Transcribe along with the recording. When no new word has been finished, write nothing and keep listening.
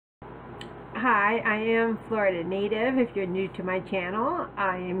Hi, I am Florida native. If you're new to my channel,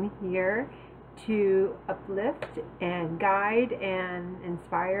 I am here to uplift and guide and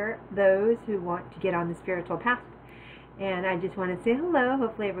inspire those who want to get on the spiritual path. And I just want to say hello.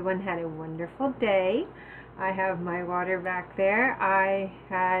 Hopefully everyone had a wonderful day. I have my water back there. I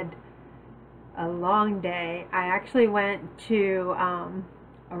had a long day. I actually went to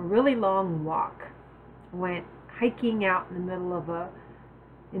a really long walk. Went hiking out in the middle of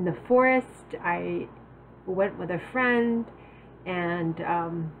in the forest. I went with a friend,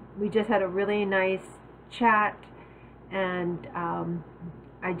 and we just had a really nice chat, and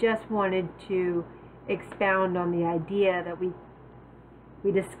I just wanted to expound on the idea that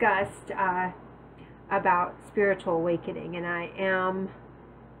we discussed about spiritual awakening. And I am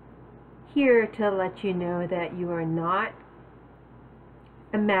here to let you know that you are not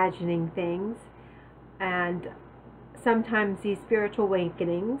imagining things, and sometimes these spiritual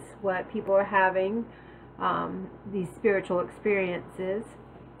awakenings, what people are having, these spiritual experiences,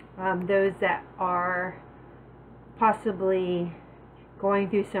 those that are possibly going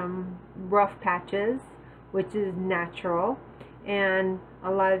through some rough patches, which is natural, and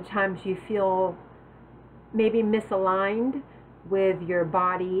a lot of times you feel maybe misaligned with your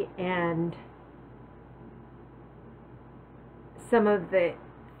body and some of the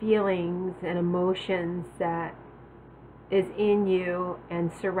feelings and emotions that is in you and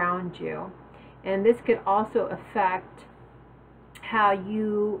surround you. And this could also affect how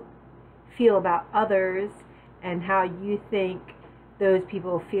you feel about others and how you think those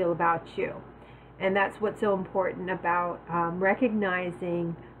people feel about you. And that's what's so important about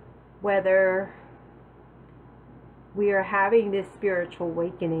recognizing whether we are having this spiritual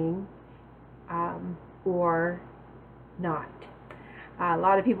awakening or not. A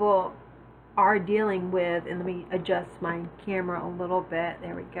lot of people are dealing with, and let me adjust my camera a little bit,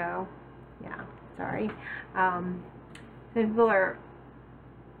 there we go, yeah, sorry. Some people are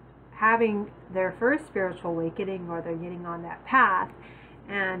having their first spiritual awakening, or they're getting on that path,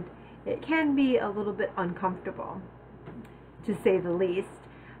 and it can be a little bit uncomfortable, to say the least.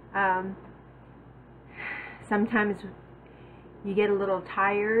 Sometimes you get a little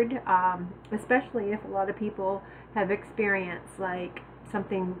tired, especially if a lot of people have experienced like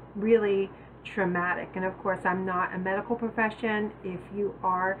something really traumatic. And of course, I'm not a medical profession. If you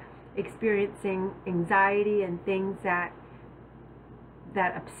are experiencing anxiety and things that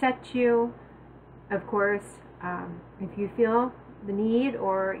upset you, of course, if you feel the need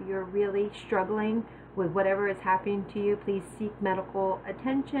or you're really struggling with whatever is happening to you, please seek medical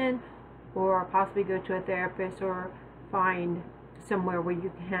attention, or possibly go to a therapist, or find somewhere where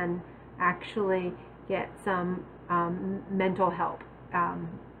you can actually get some mental help.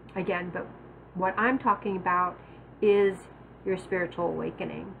 Again, but what I'm talking about is your spiritual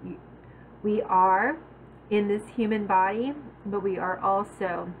awakening. We are in this human body, but we are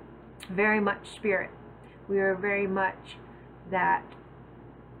also very much spirit. We are very much that,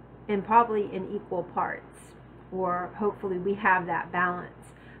 and probably in equal parts, or hopefully we have that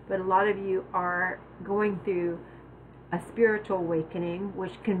balance. But a lot of you are going through a spiritual awakening,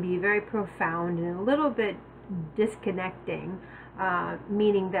 which can be very profound and a little bit disconnecting,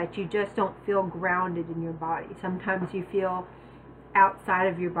 meaning that you just don't feel grounded in your body. Sometimes you feel outside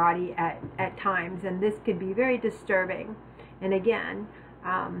of your body at times, and this could be very disturbing. And again,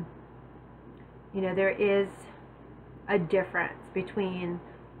 there is a difference between,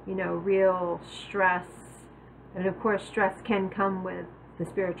 real stress, and of course stress can come with the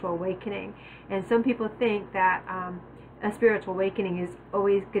spiritual awakening. And some people think that a spiritual awakening is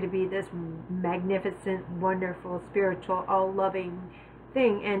always going to be this magnificent, wonderful, spiritual, all-loving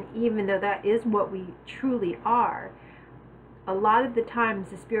thing. And even though that is what we truly are, a lot of the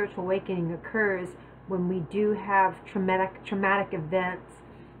times the spiritual awakening occurs when we do have traumatic events,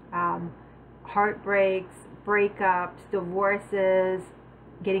 heartbreaks, breakups, divorces,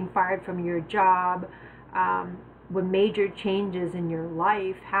 getting fired from your job, when major changes in your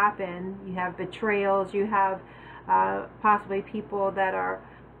life happen. You have betrayals, you have possibly people that are,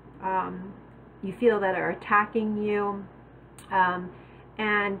 you feel that are attacking you,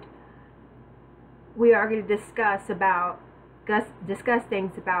 and we are going to discuss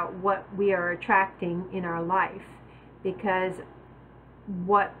things about what we are attracting in our life, because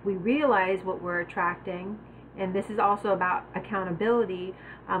what we realize what we're attracting, and this is also about accountability.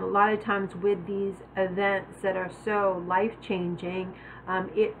 A lot of times with these events that are so life-changing,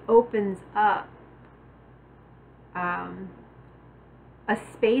 it opens up a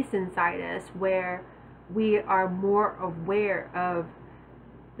space inside us where we are more aware of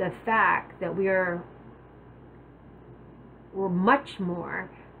the fact that we're much more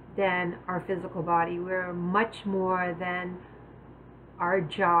than our physical body. We're much more than our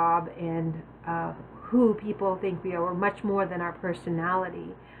job and who people think we are. We're much more than our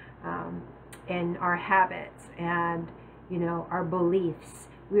personality and our habits and, you know, our beliefs.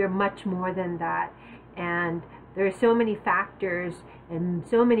 We are much more than that. And there are so many factors and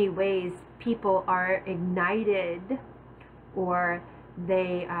so many ways people are ignited, or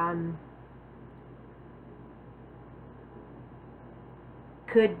they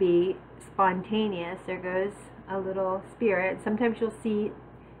could be spontaneous. There goes a little spirit. Sometimes you'll see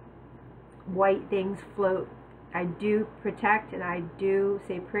white things float. I do protect and I do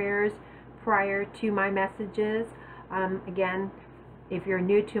say prayers prior to my messages. Again, if you're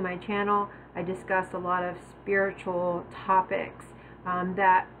new to my channel, I discuss a lot of spiritual topics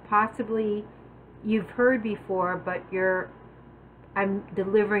that possibly you've heard before, but I'm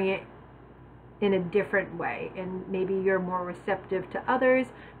delivering it in a different way, and maybe you're more receptive to others.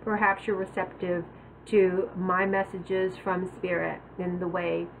 Perhaps you're receptive to my messages from Spirit in the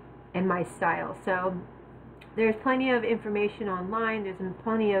way and my style. So there's plenty of information online. There's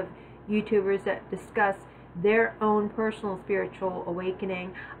plenty of YouTubers that discuss their own personal spiritual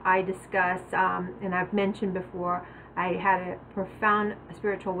awakening. I discuss, and I've mentioned before, I had a profound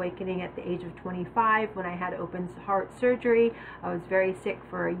spiritual awakening at the age of 25 when I had open heart surgery. I was very sick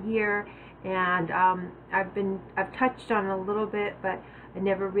for a year, and I've touched on it a little bit, but I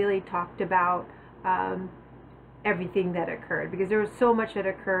never really talked about everything that occurred, because there was so much that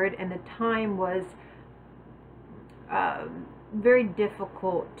occurred, and the time was very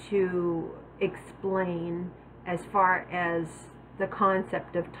difficult to explain as far as the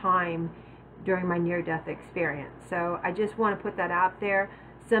concept of time during my near-death experience. So I just want to put that out there.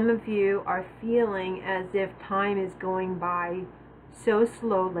 Some of you are feeling as if time is going by so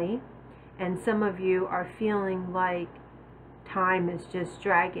slowly, and some of you are feeling like time is just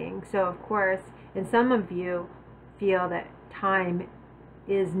dragging. So of course, and some of you feel that time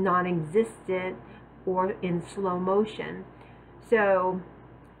is non-existent or in slow motion. So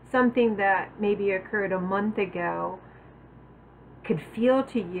something that maybe occurred a month ago could feel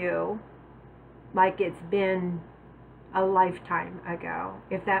to you like it's been a lifetime ago,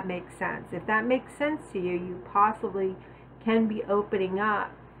 if that makes sense. If that makes sense to you, you possibly can be opening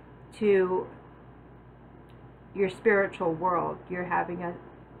up to your spiritual world. You're having a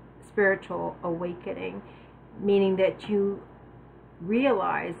spiritual awakening, meaning that you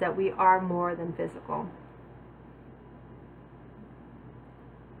realize that we are more than physical.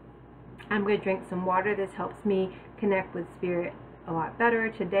 I'm going to drink some water. This helps me connect with Spirit a lot better.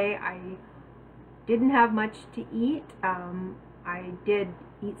 Today I didn't have much to eat. I did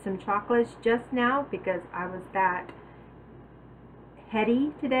eat some chocolates just now because I was that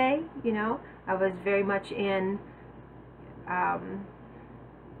heady today, you know. I was very much in a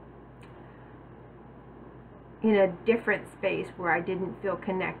different space where I didn't feel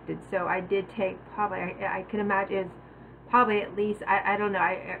connected. So I did take probably, I can imagine it's probably at least, I don't know,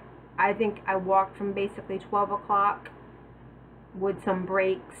 I think I walked from basically 12 o'clock with some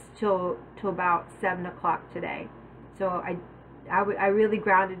breaks till about 7 o'clock today. So I really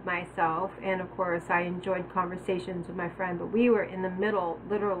grounded myself, and of course I enjoyed conversations with my friend, but we were in the middle,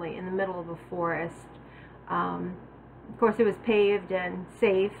 literally in the middle of a forest. Of course it was paved and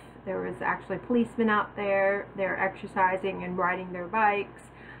safe. There was actually policemen out there. They're exercising and riding their bikes.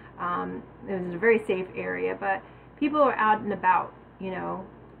 It was a very safe area, but people are out and about, you know,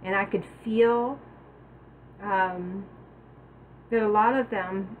 and I could feel that a lot of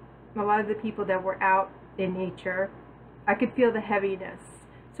the people that were out in nature, I could feel the heaviness.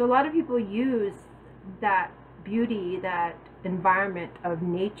 So a lot of people use that beauty, that environment of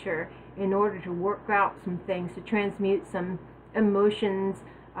nature in order to work out some things, to transmute some emotions,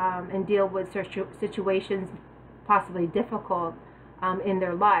 and deal with situations possibly difficult in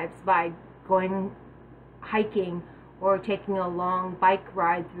their lives by going hiking or taking a long bike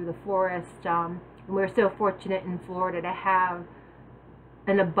ride through the forest. We're so fortunate in Florida to have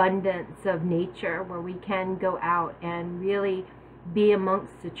an abundance of nature where we can go out and really be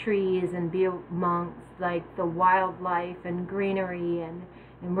amongst the trees and be amongst like the wildlife and greenery, and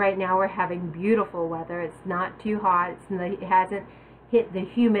right now we're having beautiful weather. It's not too hot. It hasn't hit the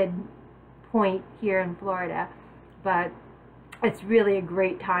humid point here in Florida, but it's really a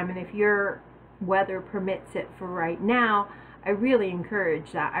great time. And if your weather permits it for right now, I really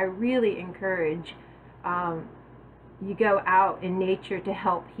encourage that. I really encourage you go out in nature to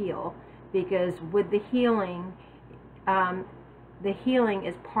help heal, because with the healing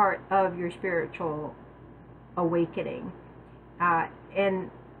is part of your spiritual awakening, and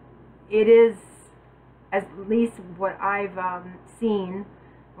it is, at least what I've seen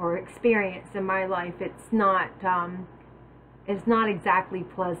or experienced in my life, it's not exactly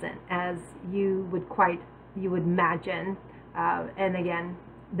pleasant as you would imagine. And again,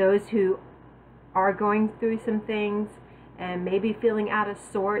 those who are going through some things and maybe feeling out of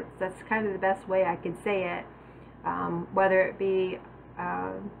sorts, that's kind of the best way I could say it. Whether it be,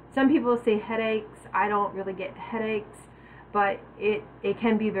 some people say headaches. I don't really get headaches, but it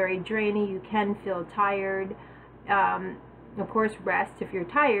can be very draining. You can feel tired. Of course, rest if you're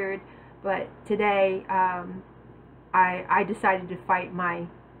tired, but today I decided to fight my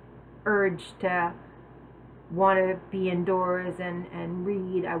urge to want to be indoors and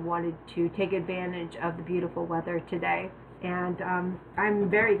read. I wanted to take advantage of the beautiful weather today, and I'm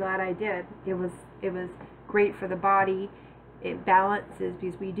very glad I did. It was great for the body. It balances,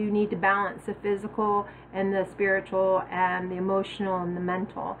 because we do need to balance the physical and the spiritual and the emotional and the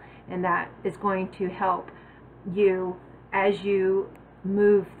mental, and that is going to help you as you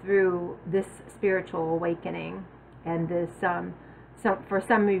move through this spiritual awakening and this for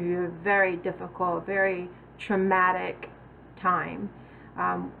some of you, a very difficult, very traumatic time.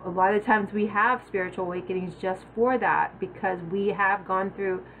 A lot of times we have spiritual awakenings just for that, because we have gone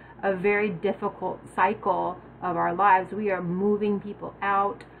through a very difficult cycle of our lives. We are moving people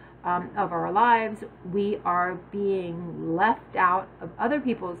out of our lives. We are being left out of other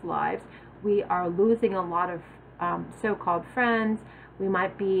people's lives. We are losing a lot of so-called friends. We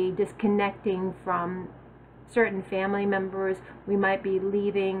might be disconnecting from certain family members. We might be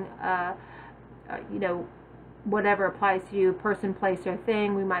leaving, whatever applies to you, person, place, or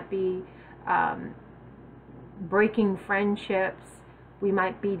thing. We might be breaking friendships. We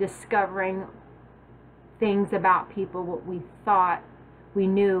might be discovering things about people, what we thought we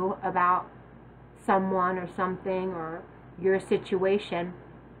knew about someone or something or your situation.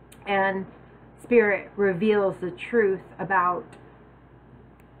 And Spirit reveals the truth about,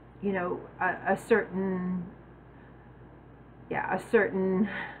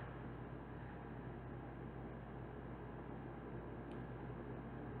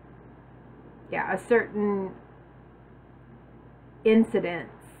 a certain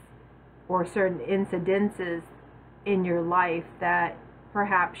incidents or certain incidences in your life that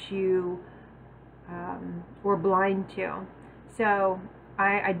perhaps you were blind to. So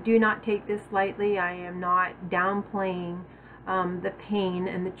I do not take this lightly. I am not downplaying the pain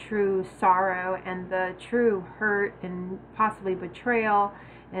and the true sorrow and the true hurt and possibly betrayal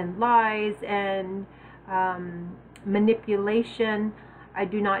and lies and manipulation. I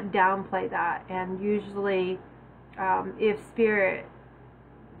do not downplay that. And usually if Spirit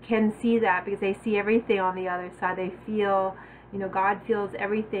can see that, because they see everything on the other side, they feel, God feels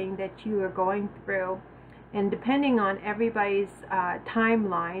everything that you are going through. And depending on everybody's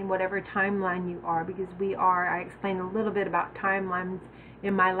timeline, whatever timeline you are, because I explained a little bit about timelines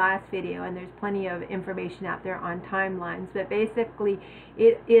in my last video, and there's plenty of information out there on timelines, but basically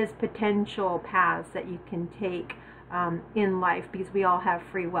it is potential paths that you can take in life, because we all have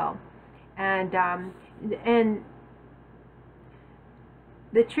free will. And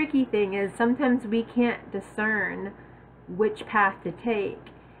the tricky thing is sometimes we can't discern which path to take,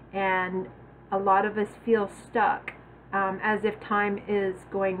 and a lot of us feel stuck, as if time is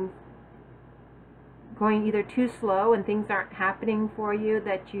going either too slow and things aren't happening for you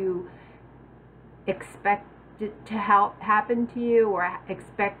that you expect it to happen to you, or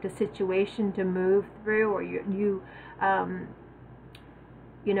expect a situation to move through, or you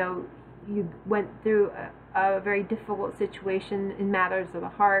went through a very difficult situation in matters of the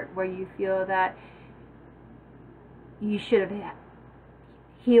heart, where you feel that you should have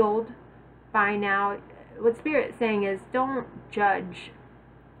healed by now. What Spirit's saying is, don't judge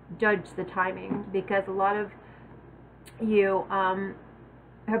the timing, because a lot of you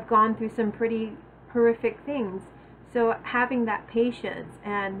have gone through some pretty horrific things. So having that patience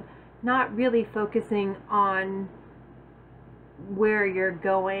and not really focusing on where you're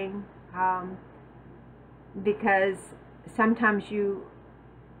going, because sometimes you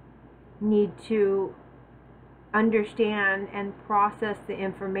need to understand and process the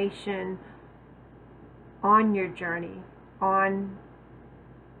information on your journey, on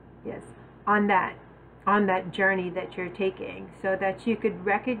that journey that you're taking, so that you could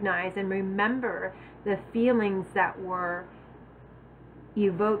recognize and remember the feelings that were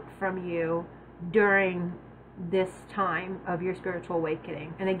evoked from you during this time of your spiritual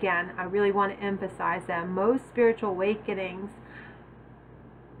awakening. And again, I really want to emphasize that most spiritual awakenings,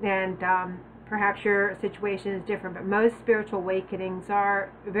 and perhaps your situation is different, but most spiritual awakenings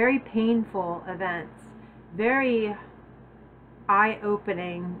are very painful events, very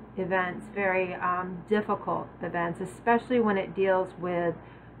eye-opening events, very difficult events, especially when it deals with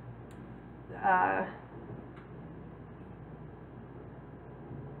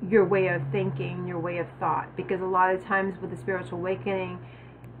your way of thinking, your way of thought. Because a lot of times with the spiritual awakening,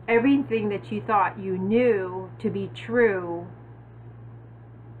 everything that you thought you knew to be true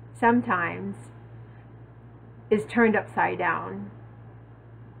sometimes is turned upside down.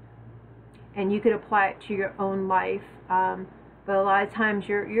 And you could apply it to your own life. But a lot of times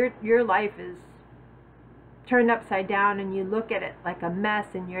your life is turned upside down, and you look at it like a mess,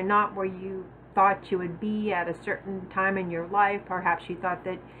 and you're not where you thought you would be at a certain time in your life. Perhaps you thought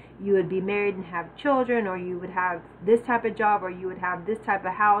that you would be married and have children, or you would have this type of job, or you would have this type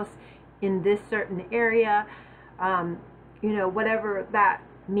of house in this certain area. You know, whatever that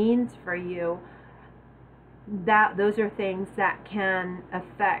means for you, that those are things that can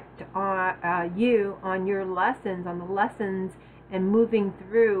affect you on your lessons, on the lessons and moving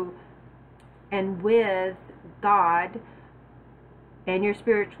through and with God and your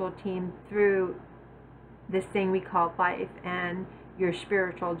spiritual team through this thing we call life and your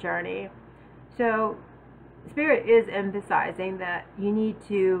spiritual journey. So Spirit is emphasizing that you need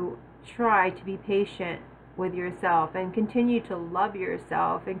to try to be patient with yourself and continue to love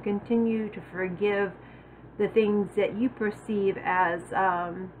yourself and continue to forgive the things that you perceive as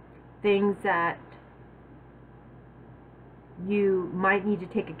things that you might need to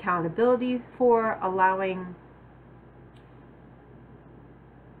take accountability for, allowing,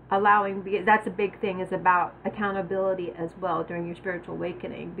 because that's a big thing, is about accountability as well during your spiritual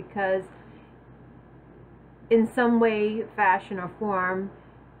awakening, because in some way, fashion, or form,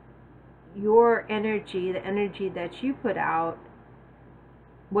 your energy, the energy that you put out,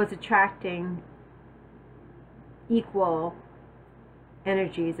 was attracting equal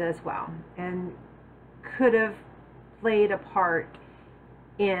energies as well, and could have played a part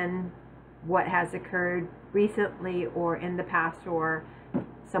in what has occurred recently or in the past, or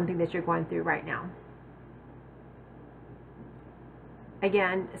something that you're going through right now.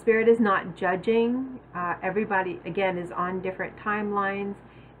 Again, Spirit is not judging. Everybody, again, is on different timelines.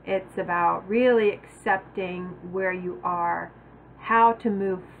 It's about really accepting where you are, how to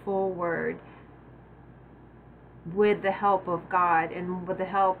move forward with the help of God and with the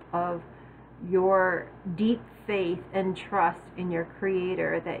help of your deep faith and trust in your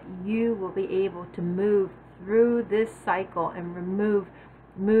Creator, that you will be able to move through this cycle and move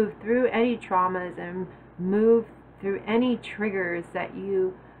through any traumas and move through any triggers that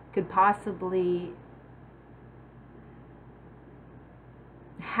you could possibly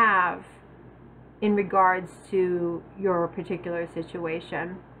have in regards to your particular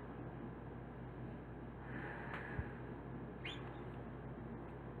situation.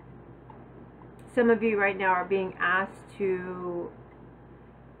 Some of you right now are being asked to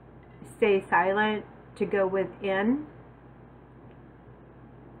stay silent, to go within.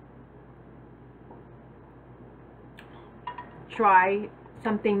 Try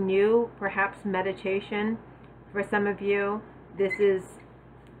something new, perhaps meditation. For some of you, this is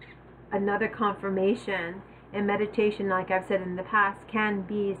another confirmation. And meditation, like I've said in the past, can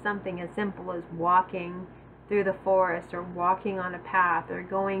be something as simple as walking through the forest, or walking on a path, or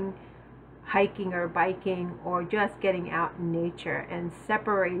going hiking or biking, or just getting out in nature and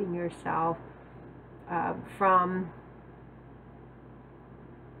separating yourself from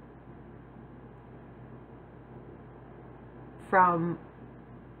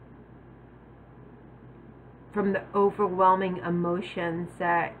the overwhelming emotions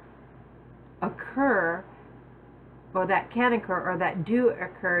that occur, or that can occur, or that do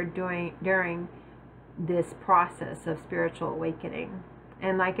occur during this process of spiritual awakening.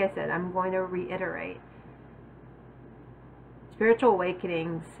 And like I said, I'm going to reiterate, spiritual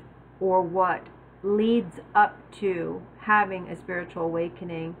awakenings, or what leads up to having a spiritual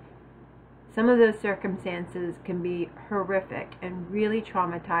awakening, some of those circumstances can be horrific and really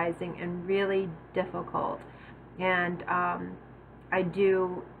traumatizing and really difficult. And I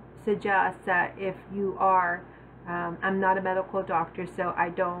do suggest that if you are, I'm not a medical doctor, so I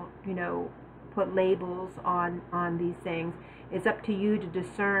don't, put labels on these things. It's up to you to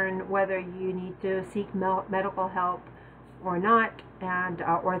discern whether you need to seek medical help or not, and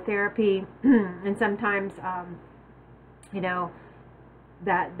or therapy. And sometimes,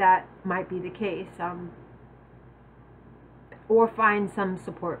 that might be the case. Or find some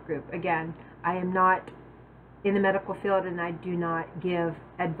support group. Again, I am not in the medical field, and I do not give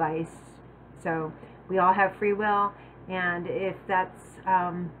advice. So we all have free will, and if that's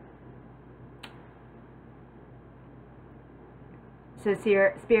so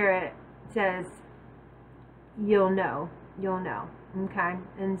Spirit says you'll know, okay?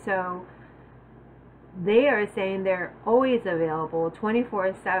 And so they are saying they're always available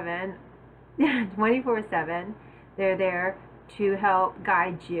 24/7 24/7. They're there to help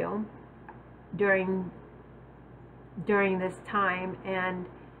guide you during this time, and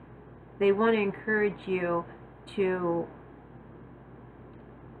they want to encourage you to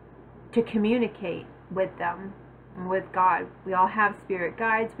communicate with them, with God. We all have spirit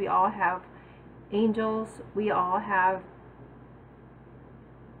guides, we all have angels, we have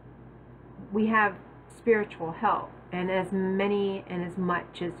spiritual help, and as many and as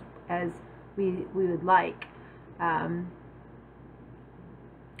much as we would like. And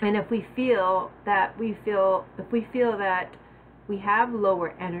if we feel that we have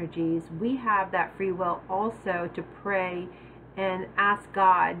lower energies, we have that free will also to pray and ask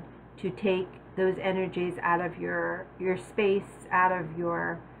God to take those energies out of your space, out of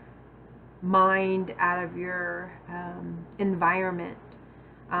your mind, out of your environment,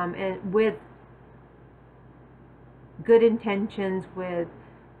 and with good intentions, with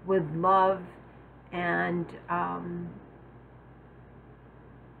love, and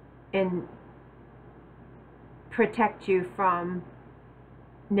protect you from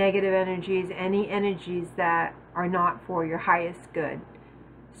negative energies, any energies that are not for your highest good.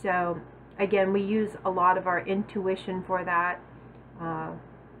 So again, we use a lot of our intuition for that.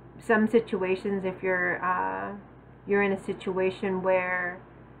 Some situations, if you're in a situation where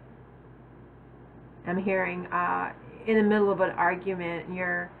I'm hearing in the middle of an argument,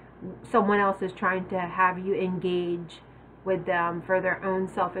 someone else is trying to have you engage with them for their own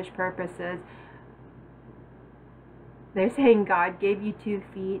selfish purposes. They're saying God gave you 2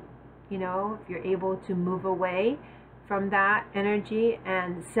 feet, if you're able to move away from that energy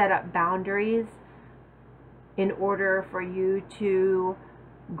and set up boundaries in order for you to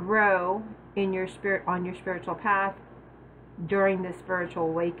grow in your spirit, on your spiritual path during the spiritual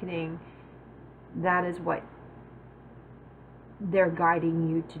awakening, that is what they're guiding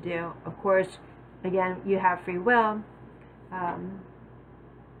you to do. Of course, again, you have free will,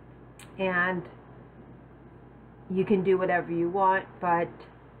 and you can do whatever you want,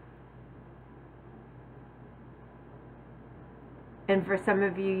 and for some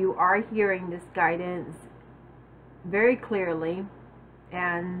of you, you are hearing this guidance very clearly,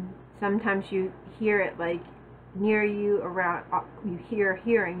 and sometimes you hear it like near you, around,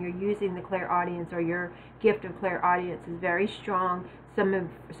 you're using the clairaudience, or your gift of clairaudience is very strong.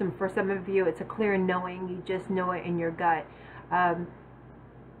 For some of you, it's a clear knowing. You just know it in your gut.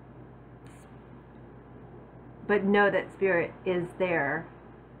 But know that Spirit is there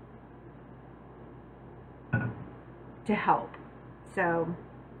to help. So,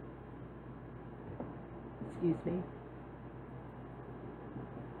 excuse me.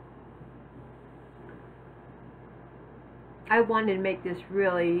 I wanted to make this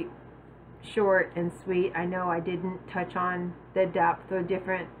really short and sweet. I know I didn't touch on the depth of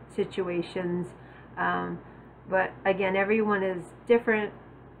different situations, but again, everyone is different.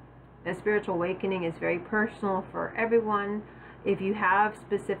 A spiritual awakening is very personal for everyone. If you have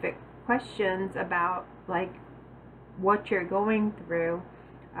specific questions about like what you're going through,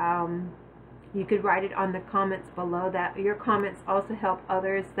 you could write it on the comments below. That your comments also help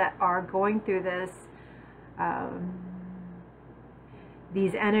others that are going through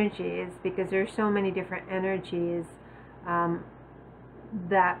these energies, because there's so many different energies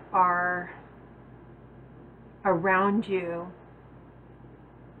that are around you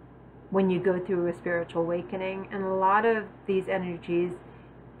when you go through a spiritual awakening. And a lot of these energies,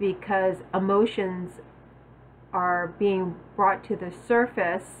 because emotions are being brought to the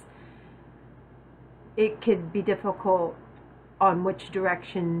surface, it could be difficult on which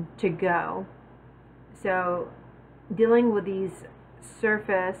direction to go. So dealing with these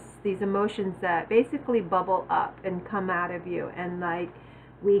emotions that basically bubble up and come out of you, and like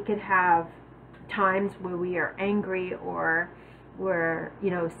we could have times where we are angry, or we're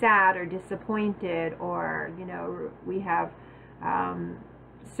sad or disappointed, or we have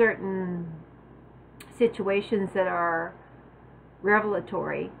certain situations that are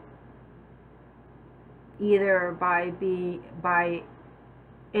revelatory, either by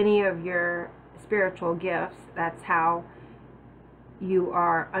any of your spiritual gifts. That's how you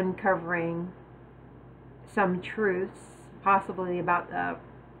are uncovering some truths, possibly about the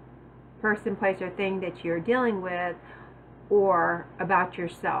person, place, or thing that you're dealing with, or about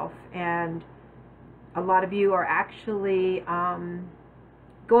yourself. And a lot of you are actually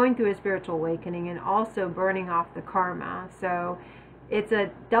going through a spiritual awakening and also burning off the karma. So it's a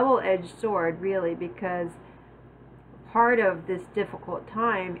double-edged sword, really, because part of this difficult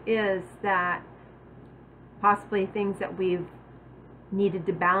time is that possibly things that we've needed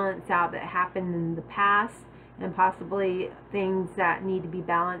to balance out that happened in the past, and possibly things that need to be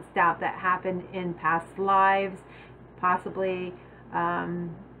balanced out that happened in past lives. Possibly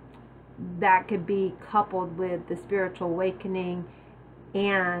that could be coupled with the spiritual awakening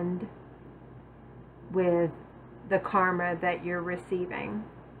and with the karma that you're receiving.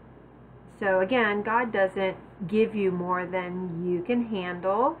 So again, God doesn't give you more than you can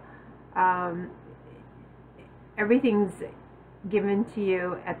handle. Everything's given to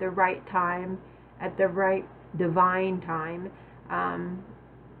you at the right time, at the right divine time,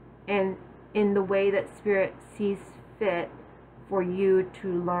 and in the way that Spirit sees fit for you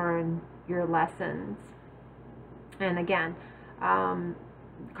to learn your lessons. And again,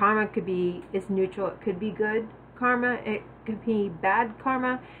 karma is neutral. It could be good karma, it could be bad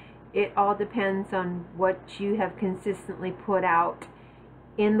karma. It all depends on what you have consistently put out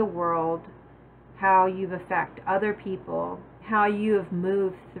in the world, how you've affected other people, how you have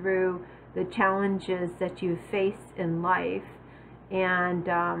moved through the challenges that you've faced in life. And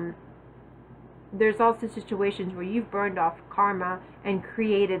there's also situations where you've burned off karma and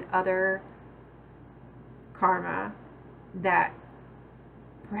created other karma that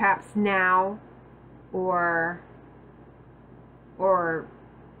perhaps now or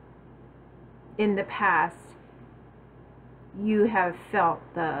in the past you have felt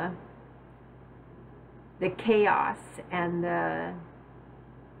the chaos and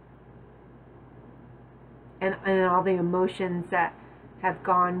all the emotions that have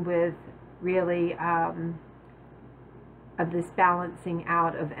gone with really of this balancing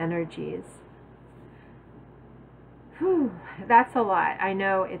out of energies. Whew, that's a lot. I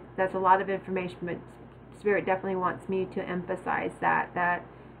know that's a lot of information, but Spirit definitely wants me to emphasize that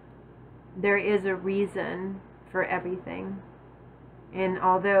there is a reason for everything. And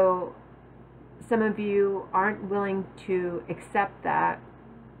although some of you aren't willing to accept that,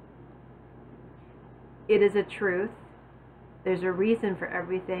 it is a truth. There's a reason for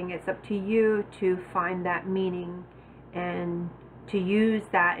everything. It's up to you to find that meaning and to use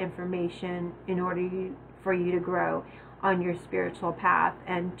that information in order for you to grow on your spiritual path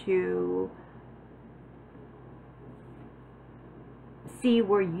and to see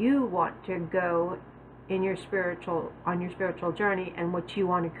where you want to go in your spiritual journey and what you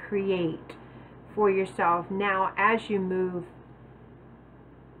want to create for yourself now as you move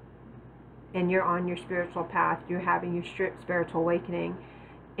and you're on your spiritual path, you're having your spiritual awakening,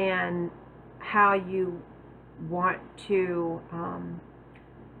 and how you want to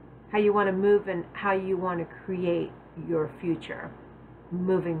move and how you want to create your future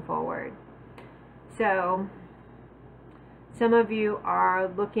moving forward. So some of you are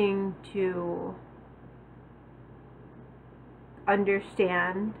looking to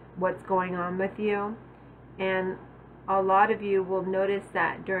understand what's going on with you, and a lot of you will notice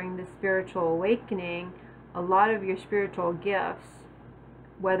that during the spiritual awakening, a lot of your spiritual gifts,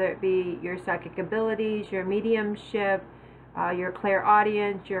 whether it be your psychic abilities, your mediumship, your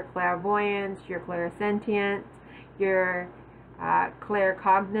clairaudience, your clairvoyance, your clairsentience, your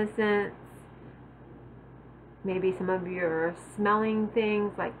claircognizance, maybe some of your smelling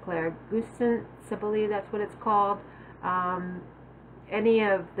things like clairgustance, I believe that's what it's called. Any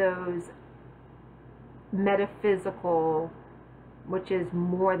of those metaphysical, which is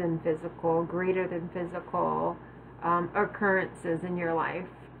more than physical, greater than physical occurrences in your life.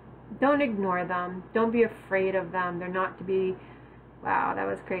 Don't ignore them. Don't be afraid of them. They're not to be, wow, that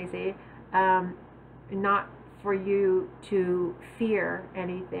was crazy. Not for you to fear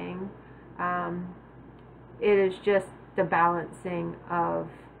anything. It is just the balancing of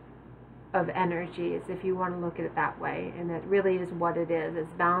energies, if you want to look at it that way. And it really is what it is.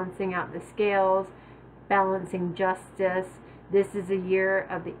 It's balancing out the scales, balancing justice. This is a year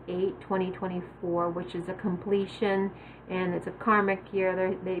of the 8/2024, which is a completion, and it's a karmic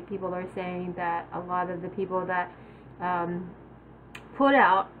year. People are saying that a lot of the people that put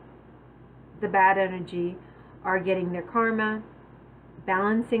out the bad energy are getting their karma,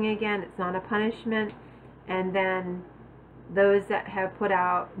 balancing again. It's not a punishment. And then those that have put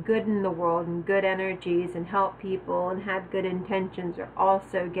out good in the world and good energies and helped people and had good intentions are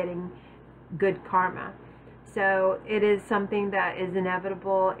also getting good karma. So it is something that is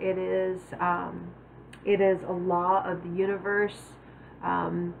inevitable. It is a law of the universe.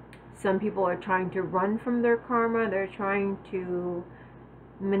 Some people are trying to run from their karma. They're trying to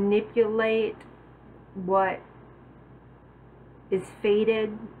manipulate what is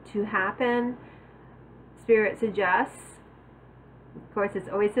fated to happen. Spirit suggests, of course it's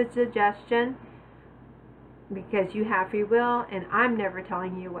always a suggestion because you have free will, and I'm never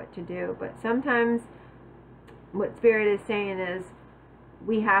telling you what to do, but sometimes what Spirit is saying is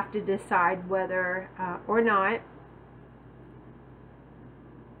we have to decide whether or not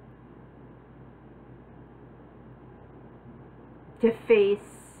to face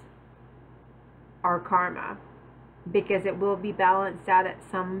our karma, because it will be balanced out at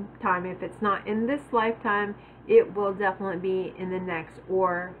some time. If it's not in this lifetime, it will definitely be in the next,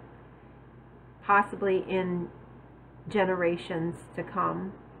 or possibly in generations to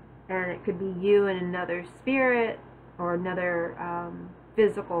come. And it could be you and another spirit, or another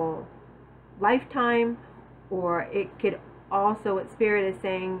physical lifetime, or it could also, what spirit is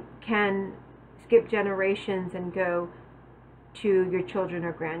saying, can skip generations and go to your children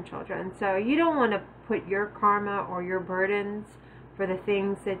or grandchildren. So you don't want to put your karma or your burdens for the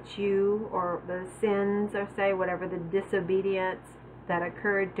things that you, or the sins, or say whatever, the disobedience that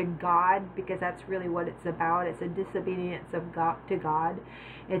occurred to God, because that's really what it's about. It's a disobedience of God to God.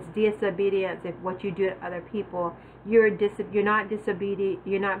 It's disobedience if what you do to other people, you're not disobedient,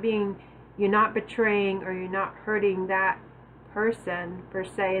 you're not betraying, or you're not hurting that person per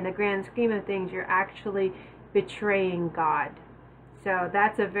se. In the grand scheme of things, you're actually betraying God. So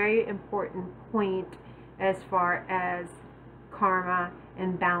that's a very important point as far as karma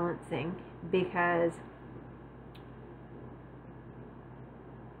and balancing, because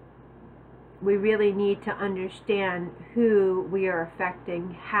we really need to understand who we are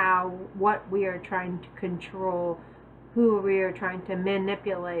affecting, what we are trying to control, who we are trying to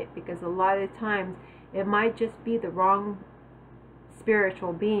manipulate, because a lot of times it might just be the wrong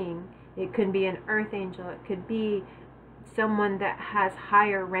spiritual being. It could be an earth angel, it could be someone that has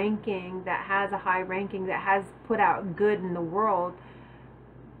higher ranking, that has a high ranking, that has put out good in the world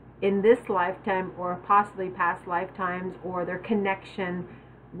in this lifetime, or possibly past lifetimes, or their connection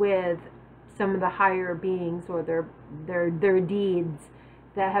with some of the higher beings, or their deeds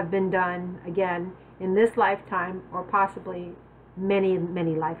that have been done, again, in this lifetime, or possibly many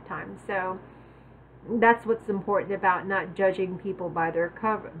lifetimes. So that's what's important about not judging people by the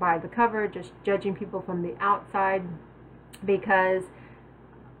cover, just judging people from the outside, because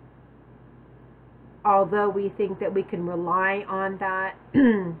although we think that we can rely on that,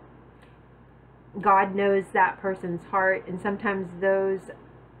 God knows that person's heart, and sometimes those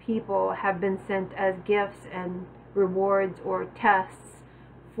people have been sent as gifts and rewards or tests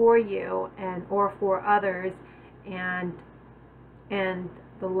for you and or for others, and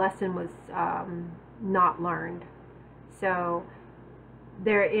the lesson was not learned. So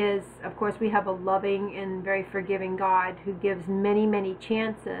there is, of course, we have a loving and very forgiving God who gives many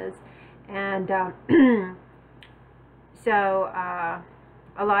chances, and so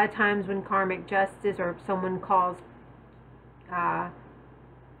a lot of times when karmic justice, or someone calls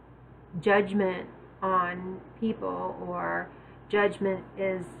judgment on people, or judgment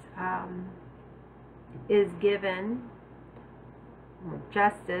is given,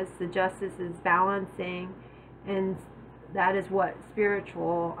 justice, the justice is balancing, and that is what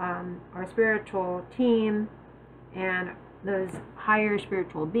our spiritual team and those higher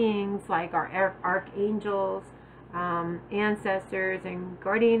spiritual beings, like our archangels, ancestors and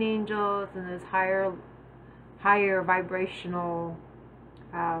guardian angels, and those higher vibrational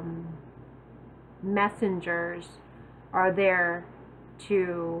messengers, are there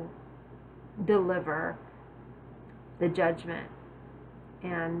to deliver the judgment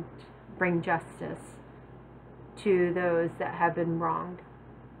and bring justice to those that have been wronged.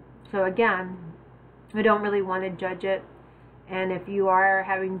 So again, we don't really want to judge it, and if you are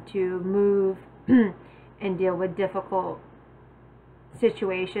having to move and deal with difficult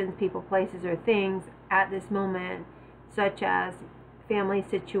situations, people, places, or things at this moment, such as family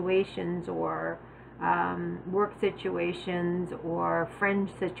situations, or work situations, or friend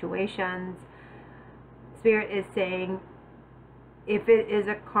situations, Spirit is saying, if it is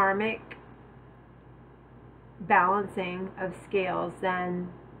a karmic balancing of scales,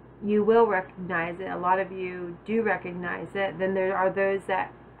 then you will recognize it. A lot of you do recognize it. Then there are those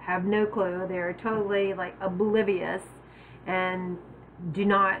that have no clue. They're totally like oblivious and do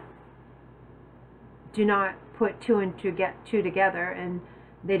not put two and two together, and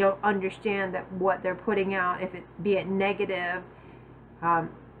they don't understand that what they're putting out, if it be it negative,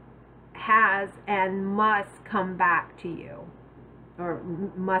 has and must come back to you, or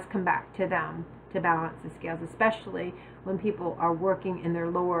must come back to them to balance the scales, especially when people are working in their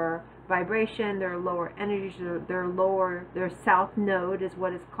lower vibration, their lower energies, their south node is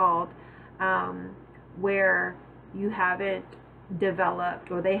what it's called, where you haven't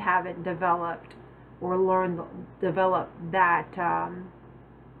developed, or they haven't developed or developed that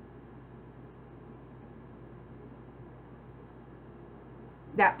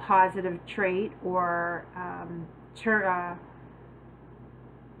that positive trait, or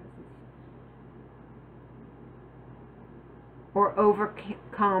or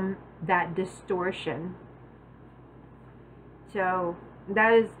overcome that distortion. So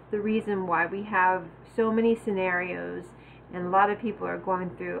that is the reason why we have so many scenarios, and a lot of people are going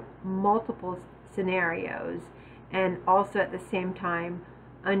through multiple scenarios, and also at the same time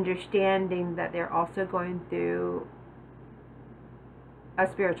understanding that they're also going through a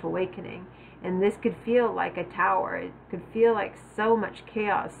spiritual awakening. And this could feel like a tower. It could feel like so much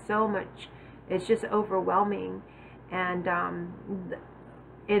chaos, so much, it's just overwhelming. And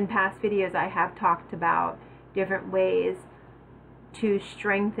in past videos I have talked about different ways to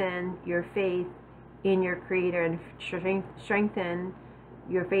strengthen your faith in your Creator and strengthen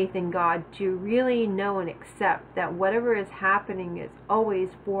your faith in God, to really know and accept that whatever is happening is always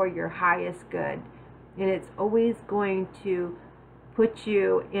for your highest good, and it's always going to put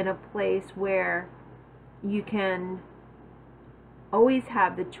you in a place where you can always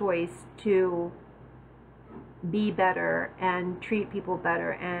have the choice to be better and treat people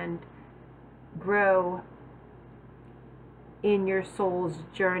better and grow in your soul's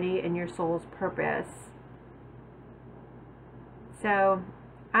journey and your soul's purpose. So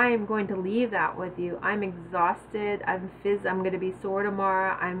I am going to leave that with you. I'm exhausted. I'm going to be sore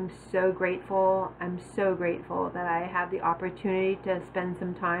tomorrow. I'm so grateful. I'm so grateful that I have the opportunity to spend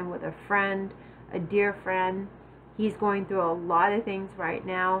some time with a friend, a dear friend. He's going through a lot of things right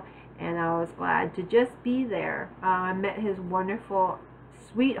now, and I was glad to just be there. I met his wonderful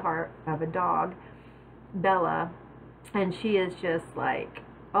sweetheart of a dog, Bella, and she is just like,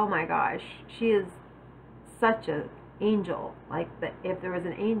 oh my gosh, she is such an angel. Like, if there was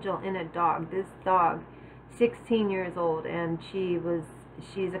an angel in a dog, this dog, 16 years old, and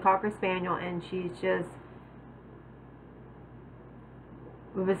she's a Cocker Spaniel, and she's just,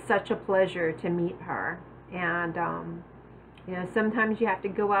 it was such a pleasure to meet her. And you know, sometimes you have to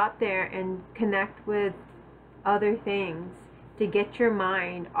go out there and connect with other things to get your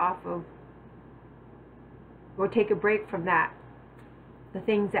mind off of, or take a break from that, the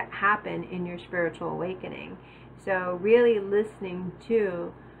things that happen in your spiritual awakening. So really listening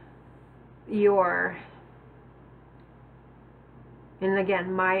to your, and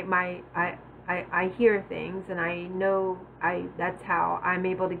again, I hear things, and I know that's how I'm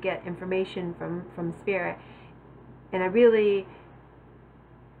able to get information from Spirit. And I really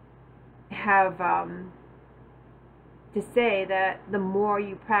have to say that the more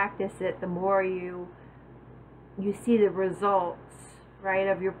you practice it, the more you see the results, right,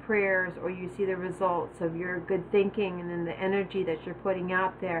 of your prayers, or you see the results of your good thinking, and then the energy that you're putting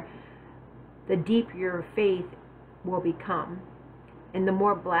out there, the deeper your faith will become. And the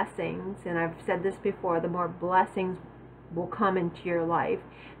more blessings, and I've said this before, the more blessings will come into your life,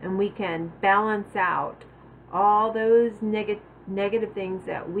 and we can balance out all those negative things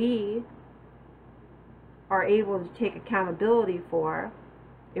that we are able to take accountability for,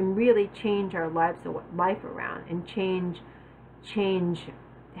 and really change our life around, and change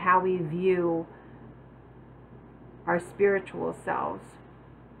how we view our spiritual selves,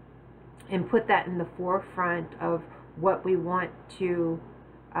 and put that in the forefront of what we want to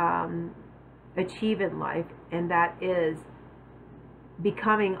achieve in life, and that is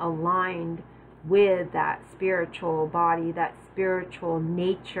becoming aligned with that spiritual body, that spiritual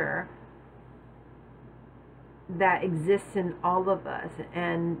nature that exists in all of us,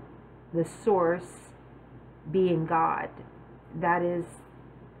 and the source being God. That is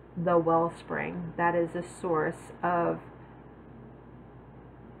the wellspring. That is the source of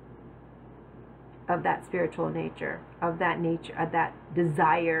that spiritual nature, of that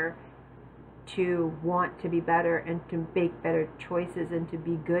desire to want to be better, and to make better choices, and to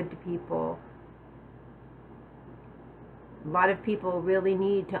be good to people. A lot of people really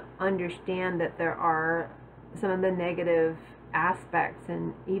need to understand that there are some of the negative aspects,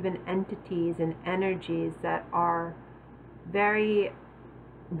 and even entities and energies that are very,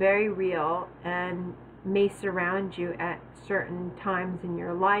 very real, and may surround you at certain times in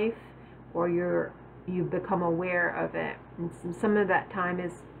your life, or you've become aware of it. And some of that time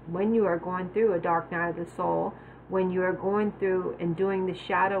is when you are going through a dark night of the soul, when you are going through and doing the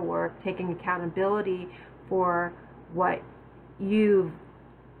shadow work, taking accountability for what you've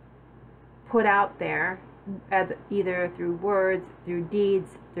put out there, either through words, through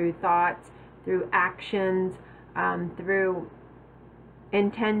deeds, through thoughts, through actions, through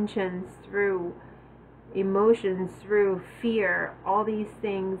intentions, through emotions, through fear, all these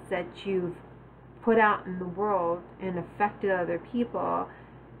things that you've put out in the world and affected other people.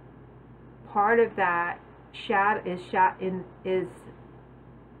 Part of that is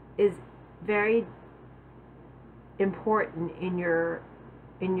very important in your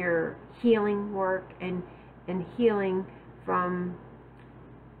healing work, and healing from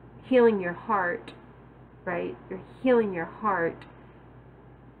healing your heart, right? You're healing your heart,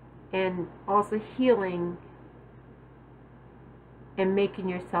 and also healing and making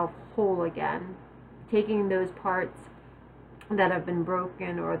yourself whole again. Taking those parts that have been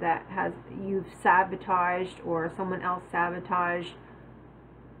broken, or that you've sabotaged, or someone else sabotaged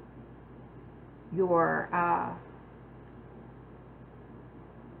your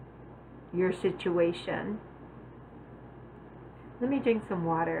situation. Let me drink some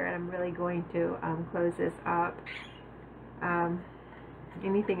water, and I'm really going to close this up.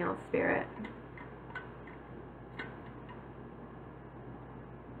 Anything else, Spirit?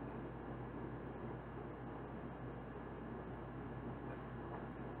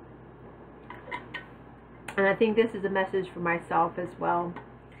 And I think this is a message for myself as well.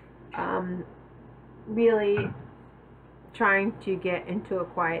 Really trying to get into a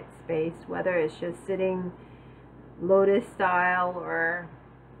quiet space, whether it's just sitting lotus style or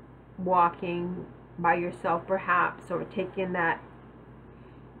walking by yourself perhaps, or taking that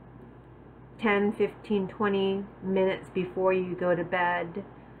 10, 15, 20 minutes before you go to bed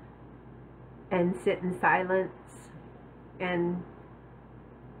and sit in silence and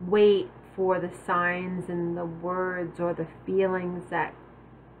wait for the signs and the words or the feelings that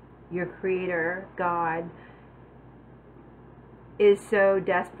your Creator, God, is so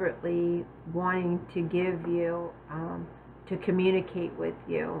desperately wanting to give you, to communicate with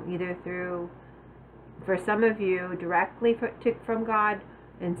you, either through, for some of you, directly from God,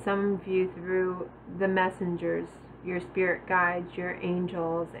 and some of you through the messengers, your spirit guides, your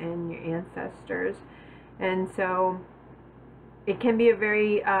angels, and your ancestors. And so it can be a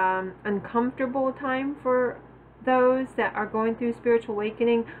very uncomfortable time for those that are going through spiritual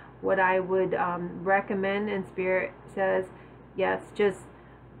awakening. What I would recommend, and Spirit says, yes, just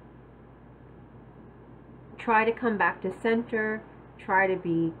try to come back to center, try to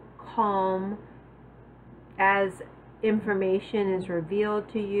be calm as information is revealed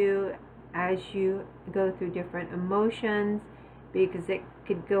to you, as you go through different emotions, because it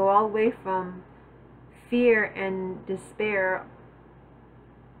could go all the way from fear and despair,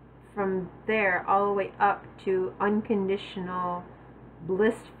 from there all the way up to unconditional,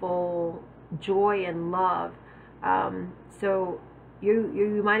 blissful joy and love. So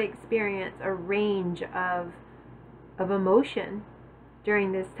you might experience a range of emotion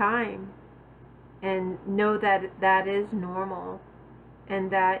during this time, and know that that is normal, and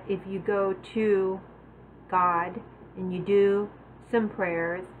that if you go to God and you do some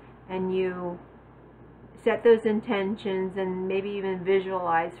prayers and you set those intentions, and maybe even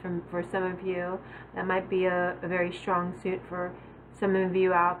visualize, for some of you, that might be a very strong suit for some of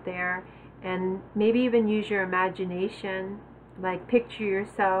you out there, and maybe even use your imagination, like picture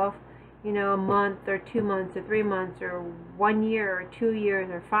yourself, you know, a month or 2 months or 3 months or 1 year or 2 years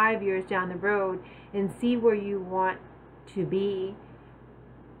or 5 years down the road, and see where you want to be.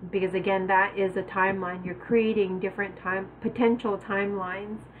 Because again, that is a timeline. You're creating different potential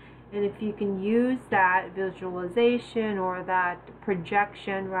timelines. And if you can use that visualization or that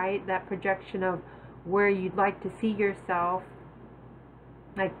projection, right, that projection of where you'd like to see yourself,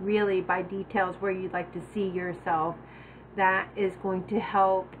 like really by details where you'd like to see yourself, that is going to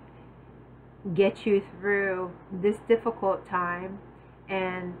help get you through this difficult time,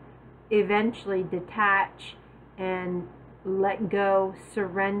 and eventually detach and let go,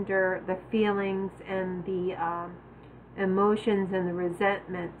 surrender the feelings and the emotions and the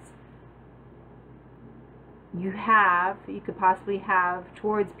resentments you could possibly have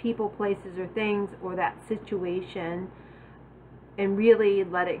towards people, places, or things, or that situation, and really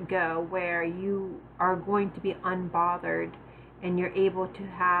let it go, where you are going to be unbothered and you're able to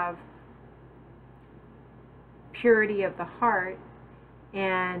have purity of the heart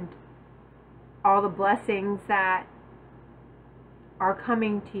and all the blessings that are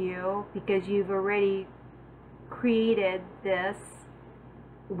coming to you, because you've already created this,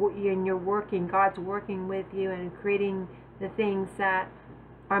 and you're working, God's working with you and creating the things that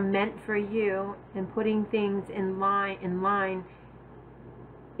are meant for you, and putting things in line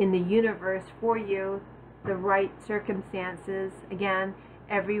in the universe for you, the right circumstances. Again,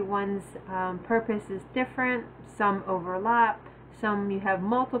 everyone's purpose is different. Some overlap, some you have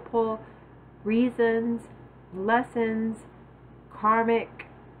multiple reasons, lessons, karmic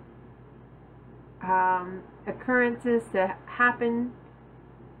occurrences that happen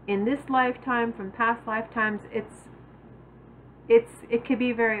in this lifetime from past lifetimes. It could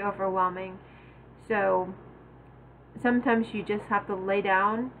be very overwhelming. So sometimes you just have to lay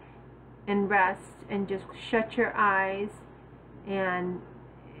down and rest and just shut your eyes, and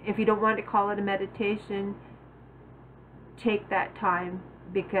if you don't want to call it a meditation, take that time,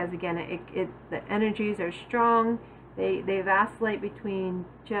 because again, the energies are strong. They vacillate between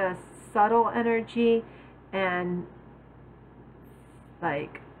just subtle energy and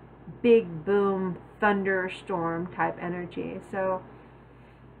like big boom thunderstorm type energy. So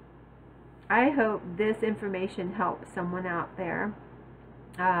I hope this information helps someone out there.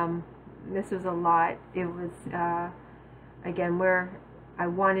 This was a lot. It was again, where I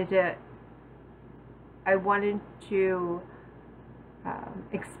wanted to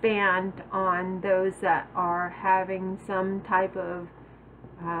expand on those that are having some type of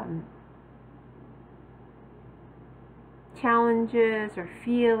challenges or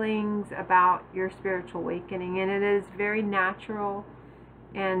feelings about your spiritual awakening, and it is very natural,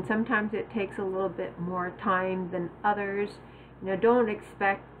 and sometimes it takes a little bit more time than others. You know, don't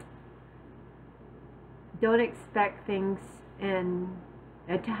expect things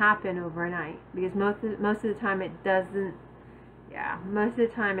to happen overnight, because most of the time it doesn't. Yeah, most of the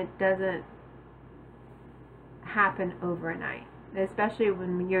time it doesn't happen overnight, especially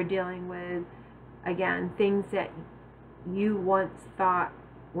when you're dealing with, again, things that you once thought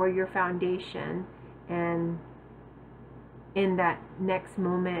were your foundation, and in that next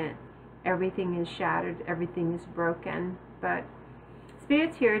moment everything is shattered, everything is broken. But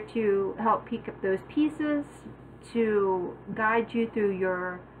Spirit's here to help pick up those pieces, to guide you through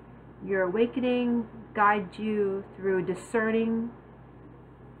your awakening, guide you through discerning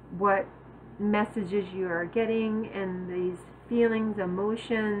what messages you are getting, and these feelings,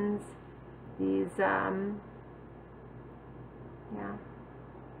 emotions, these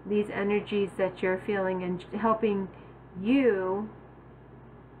energies that you're feeling, and helping you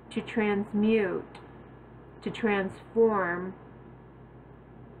to transmute, to transform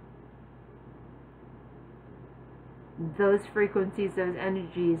those frequencies, those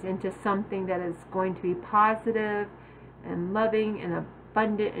energies, into something that is going to be positive and loving and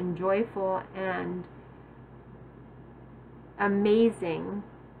abundant and joyful and amazing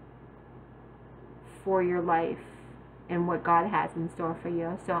for your life and what God has in store for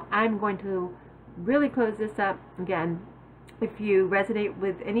you. So I'm going to really close this up. Again, if you resonate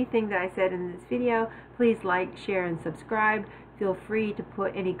with anything that I said in this video, please like, share, and subscribe. Feel free to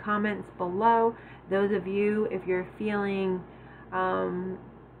put any comments below. Those of you, if you're feeling, you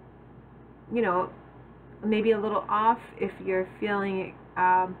know, maybe a little off, if you're feeling,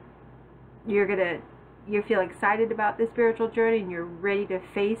 you feel excited about the spiritual journey and you're ready to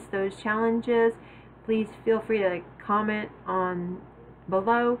face those challenges, please feel free to comment on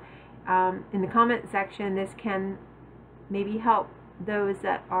below. In the comment section, this can maybe help those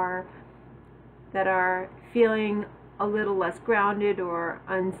that are feeling a little less grounded or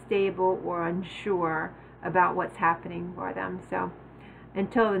unstable or unsure about what's happening for them. So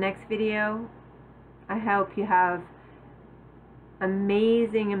until the next video, I hope you have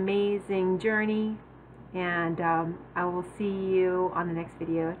amazing journey, and I will see you on the next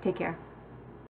video. Take care.